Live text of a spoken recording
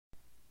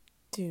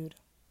Dude,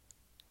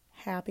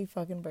 happy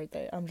fucking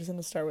birthday. I'm just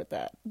gonna start with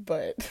that.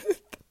 But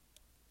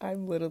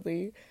I'm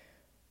literally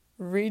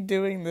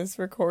redoing this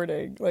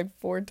recording like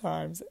 4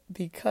 times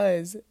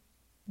because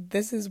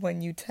this is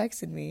when you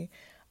texted me.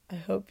 I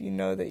hope you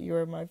know that you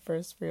are my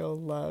first real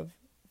love.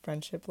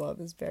 Friendship love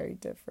is very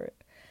different.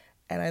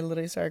 And I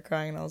literally started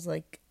crying and I was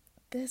like,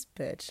 this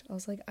bitch. I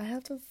was like, I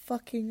have to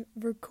fucking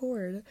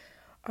record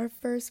our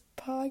first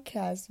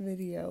podcast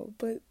video.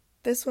 But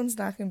this one's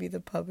not going to be the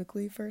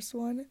publicly first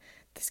one.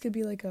 This could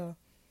be like a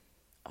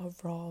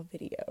raw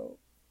video.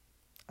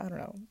 I don't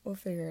know. We'll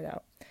figure it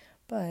out.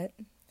 But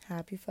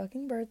happy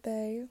fucking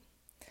birthday.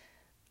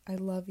 I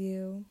love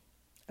you.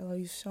 I love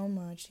you so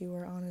much. You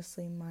are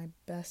honestly my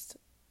best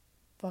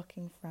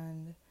fucking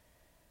friend.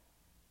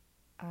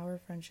 Our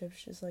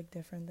friendship's just like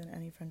different than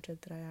any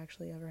friendship that I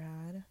actually ever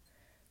had.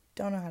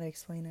 Don't know how to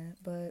explain it,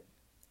 but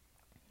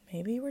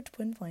maybe we're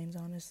twin flames,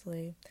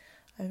 honestly.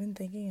 I've been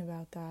thinking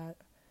about that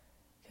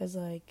because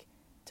like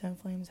twin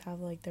flames have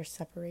like their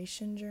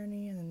separation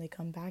journey and then they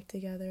come back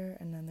together,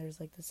 and then there's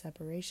like the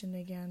separation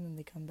again and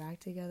they come back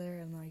together,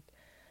 and like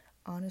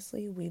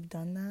honestly we've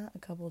done that a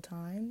couple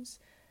times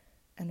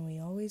and we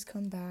always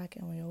come back,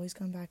 and we always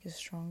come back as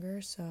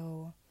stronger.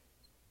 So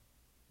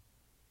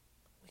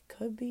we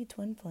could be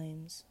twin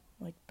flames,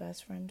 like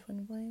best friend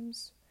twin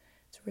flames.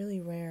 It's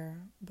really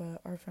rare,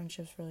 but our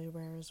friendship's really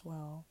rare as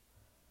well.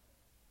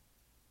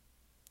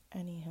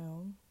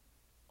 Anywho,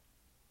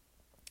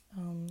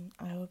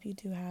 I hope you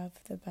do have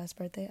the best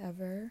birthday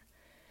ever.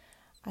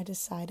 I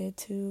decided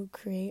to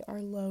create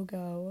our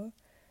logo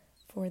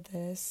for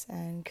this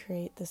and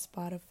create the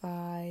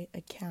Spotify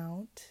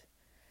account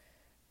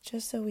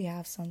just so we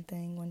have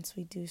something once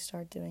we do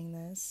start doing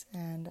this.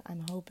 And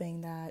I'm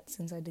hoping that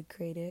since I did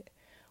create it,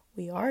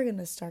 we are going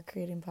to start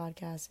creating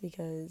podcasts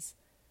because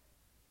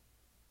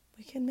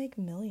we can make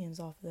millions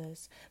off of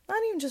this.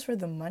 Not even just for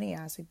the money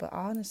aspect, but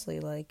honestly,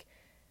 like,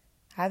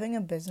 having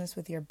a business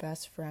with your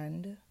best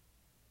friend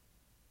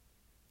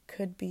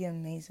could be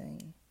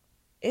amazing.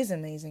 Is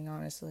amazing,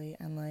 honestly.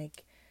 And,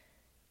 like,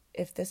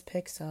 if this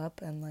picks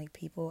up and, like,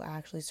 people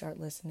actually start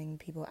listening,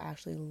 people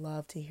actually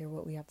love to hear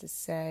what we have to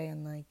say,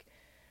 and, like,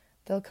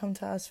 they'll come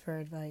to us for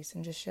advice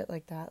and just shit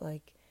like that.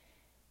 Like,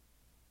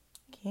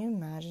 can you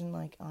imagine,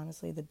 like,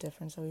 honestly, the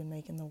difference that we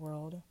make in the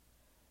world?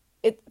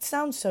 It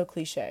sounds so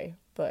cliche,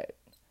 but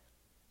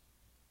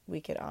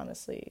we could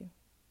honestly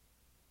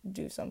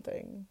do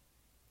something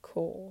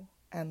cool.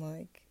 And,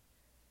 like,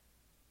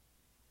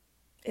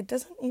 it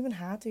doesn't even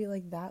have to be,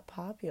 like, that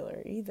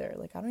popular either.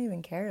 Like, I don't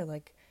even care.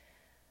 Like,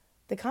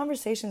 the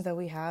conversations that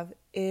we have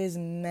is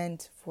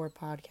meant for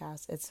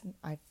podcasts.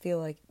 I feel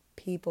like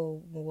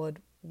people would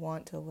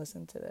want to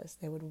listen to this.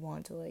 They would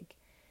want to, like,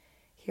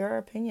 hear our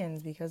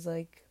opinions because,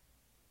 like,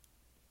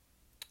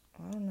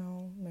 I don't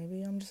know,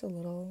 maybe I'm just a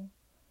little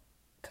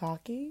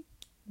cocky,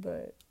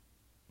 but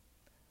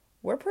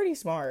we're pretty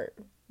smart.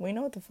 We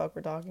know what the fuck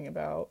we're talking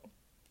about.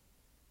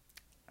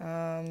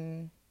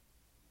 Anywho,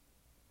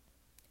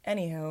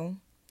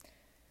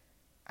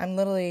 I'm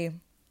literally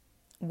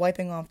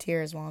wiping off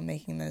tears while I'm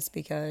making this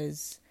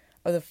because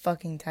of the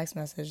fucking text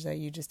message that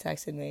you just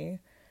texted me.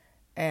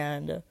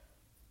 And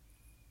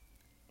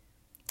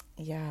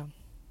yeah.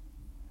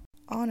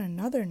 On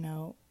another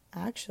note,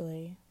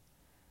 actually,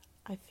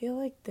 I feel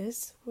like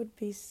this would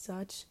be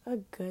such a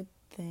good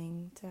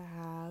thing to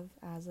have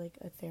as like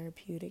a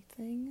therapeutic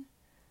thing,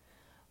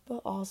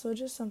 but also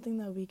just something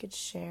that we could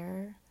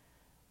share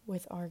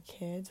with our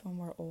kids when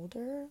we're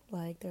older.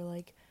 Like they're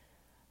like,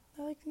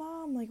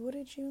 Mom, like, what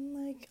did you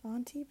and like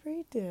Auntie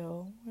Brie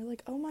do? We're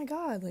like, oh my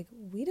God, like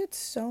we did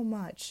so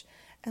much.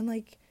 And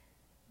like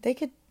they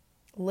could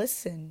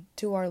listen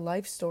to our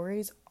life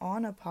stories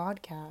on a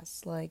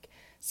podcast. Like,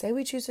 say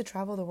we choose to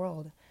travel the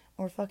world and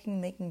we're fucking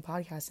making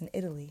podcasts in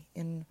Italy,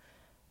 in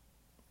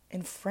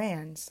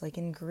France, like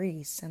in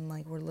Greece, and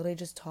like we're literally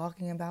just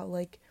talking about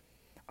like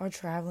our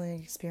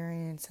traveling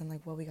experience and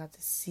like what we got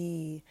to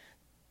see,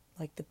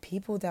 like the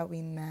people that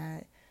we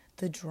met,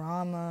 the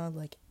drama,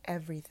 like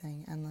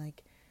everything. And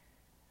like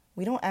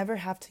we don't ever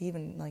have to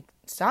even like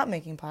stop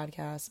making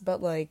podcasts,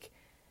 but like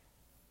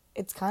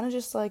it's kind of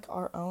just like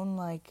our own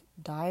like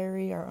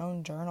diary, our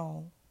own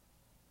journal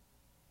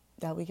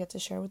that we get to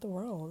share with the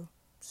world.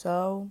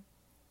 So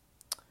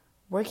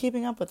we're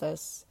keeping up with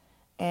this,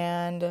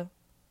 and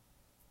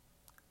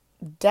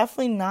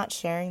definitely not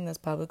sharing this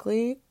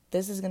publicly.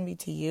 This is going to be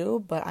to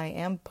you, but I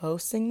am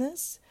posting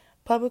this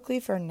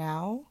publicly for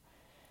now,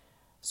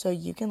 so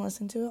you can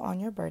listen to it on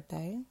your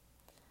birthday.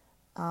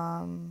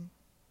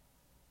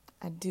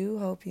 I do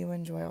hope you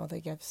enjoy all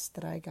the gifts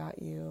that I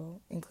got you,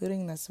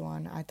 including this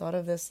one. I thought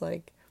of this,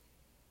 like,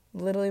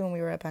 literally when we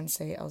were at Penn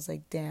State. I was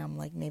like, damn,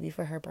 like, maybe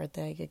for her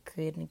birthday I could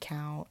create an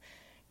account,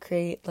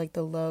 create, like,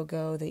 the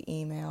logo, the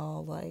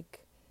email, like,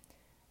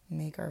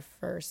 make our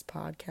first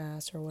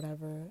podcast or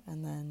whatever,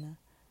 and then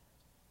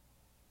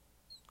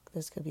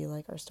this could be,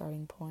 like, our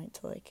starting point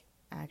to, like,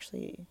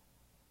 actually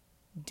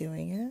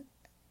doing it.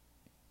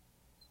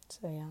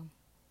 So,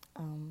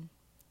 yeah.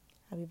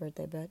 Happy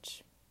birthday,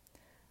 bitch.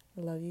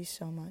 I love you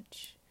so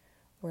much.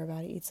 We're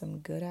about to eat some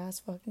good ass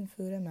fucking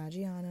food at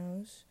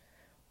Maggiano's.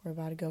 We're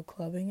about to go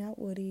clubbing at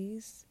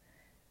Woody's.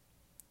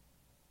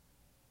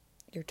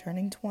 You're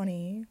turning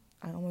 20.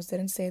 I almost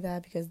didn't say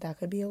that because that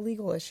could be a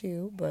legal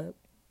issue, but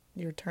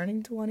you're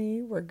turning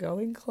 20. We're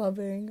going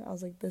clubbing. I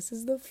was like, this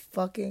is the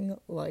fucking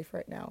life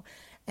right now.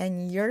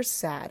 And you're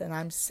sad, and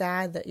I'm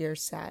sad that you're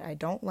sad. I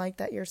don't like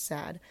that you're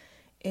sad.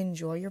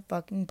 Enjoy your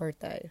fucking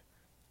birthday.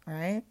 All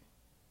right?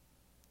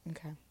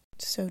 Okay.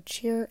 So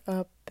cheer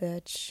up,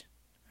 bitch.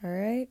 All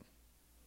right?